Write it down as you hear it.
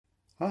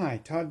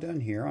Hi, Todd Dunn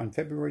here on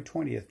February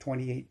 20th,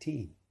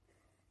 2018.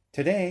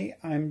 Today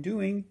I'm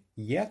doing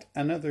yet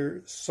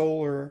another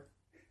solar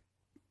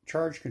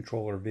charge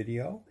controller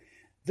video.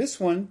 This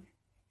one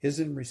is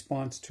in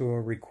response to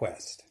a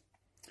request.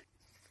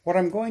 What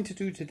I'm going to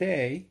do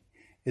today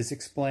is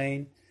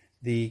explain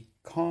the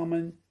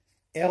common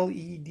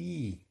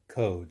LED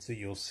codes that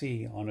you'll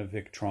see on a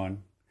Victron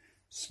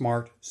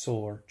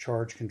SmartSolar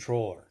charge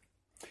controller.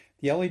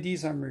 The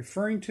LEDs I'm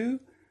referring to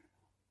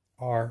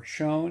are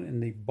shown in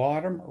the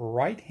bottom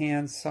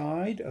right-hand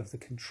side of the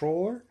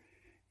controller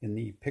in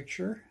the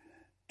picture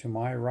to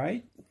my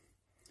right.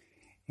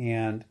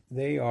 And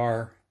they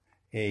are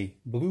a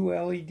blue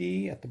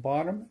LED at the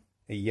bottom,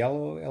 a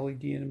yellow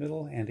LED in the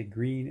middle, and a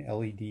green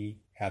LED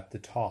at the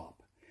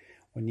top.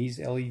 When these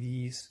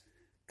LEDs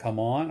come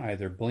on,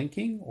 either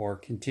blinking or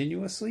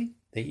continuously,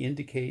 they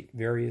indicate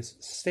various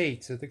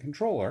states of the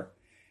controller,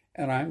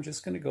 and I'm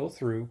just going to go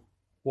through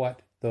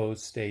what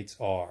those states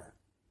are.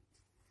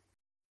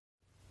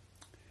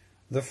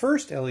 The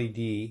first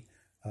LED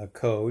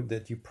code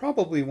that you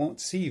probably won't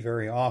see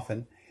very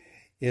often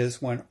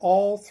is when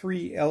all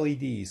three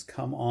LEDs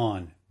come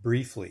on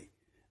briefly.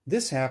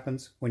 This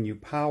happens when you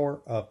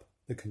power up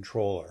the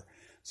controller.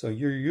 So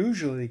you're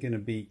usually going to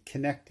be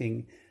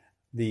connecting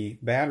the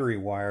battery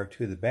wire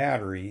to the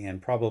battery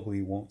and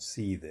probably won't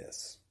see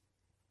this.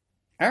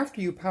 After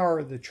you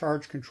power the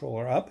charge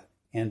controller up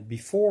and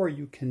before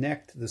you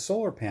connect the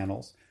solar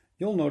panels,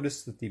 you'll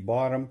notice that the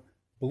bottom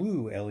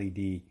blue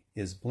LED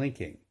is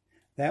blinking.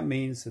 That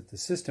means that the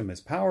system is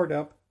powered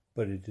up,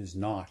 but it is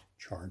not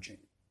charging.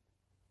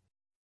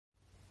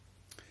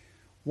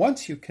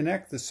 Once you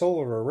connect the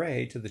solar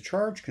array to the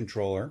charge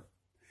controller,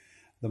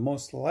 the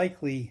most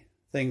likely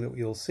thing that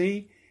you'll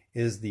see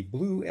is the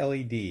blue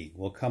LED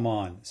will come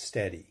on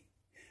steady.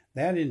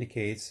 That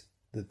indicates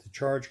that the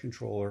charge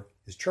controller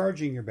is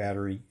charging your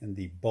battery in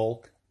the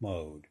bulk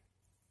mode.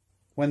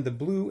 When the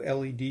blue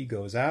LED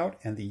goes out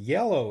and the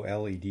yellow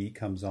LED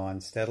comes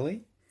on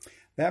steadily,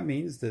 that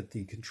means that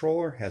the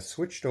controller has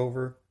switched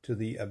over to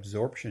the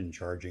absorption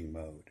charging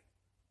mode.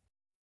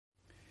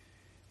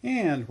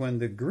 And when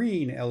the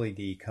green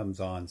LED comes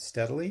on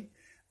steadily,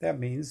 that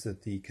means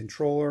that the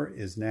controller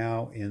is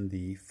now in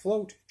the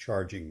float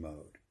charging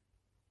mode.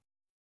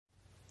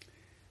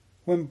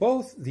 When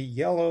both the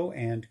yellow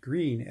and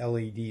green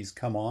LEDs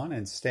come on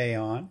and stay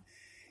on,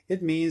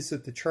 it means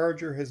that the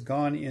charger has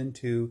gone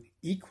into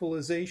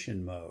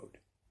equalization mode.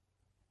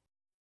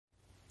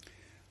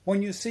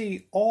 When you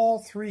see all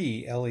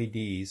three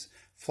LEDs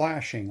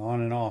flashing on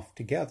and off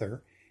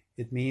together,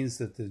 it means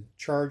that the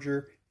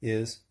charger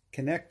is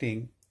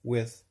connecting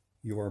with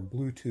your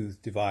Bluetooth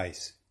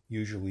device,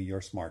 usually your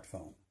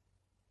smartphone.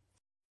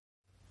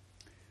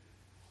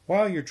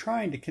 While you're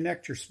trying to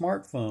connect your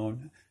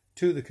smartphone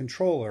to the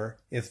controller,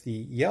 if the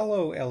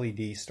yellow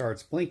LED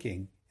starts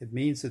blinking, it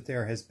means that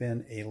there has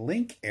been a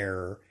link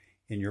error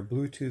in your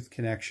Bluetooth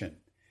connection,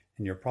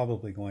 and you're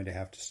probably going to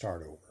have to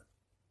start over.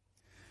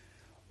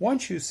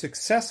 Once you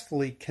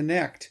successfully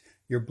connect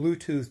your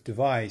Bluetooth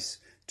device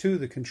to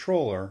the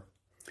controller,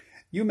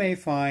 you may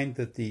find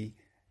that the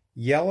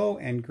yellow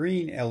and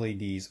green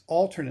LEDs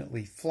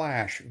alternately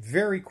flash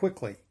very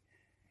quickly.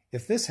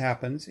 If this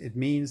happens, it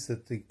means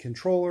that the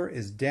controller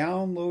is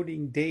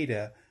downloading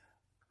data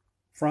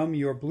from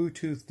your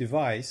Bluetooth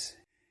device.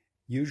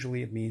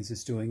 Usually it means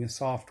it's doing a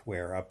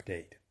software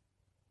update.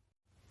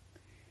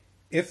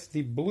 If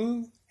the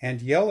blue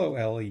and yellow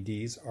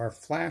LEDs are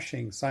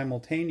flashing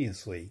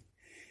simultaneously,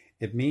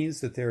 it means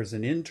that there is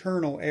an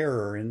internal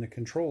error in the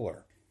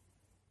controller.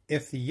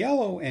 If the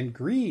yellow and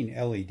green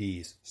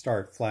LEDs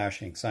start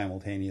flashing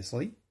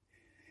simultaneously,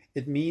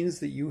 it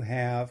means that you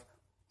have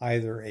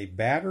either a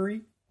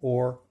battery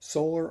or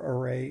solar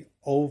array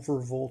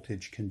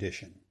overvoltage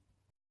condition.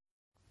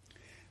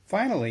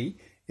 Finally,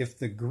 if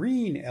the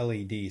green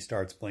LED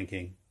starts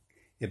blinking,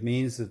 it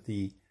means that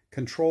the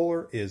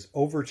controller is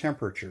over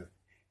temperature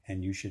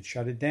and you should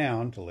shut it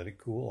down to let it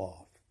cool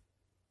off.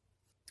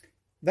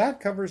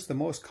 That covers the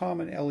most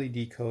common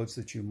LED codes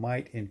that you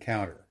might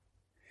encounter.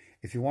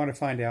 If you want to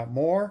find out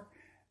more,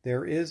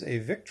 there is a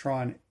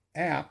Victron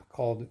app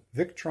called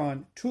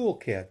Victron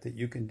Toolkit that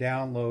you can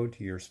download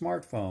to your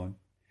smartphone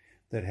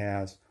that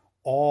has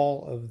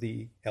all of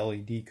the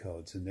LED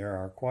codes, and there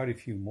are quite a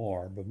few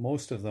more, but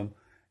most of them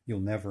you'll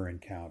never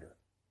encounter.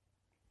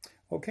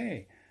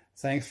 Okay,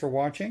 thanks for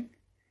watching.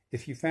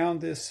 If you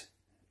found this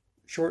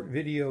short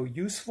video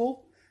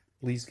useful,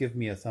 please give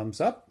me a thumbs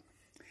up.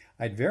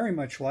 I'd very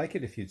much like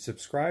it if you'd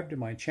subscribe to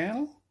my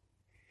channel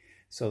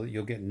so that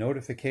you'll get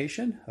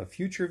notification of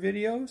future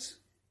videos.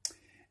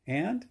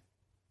 And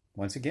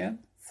once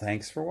again,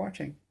 thanks for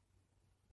watching.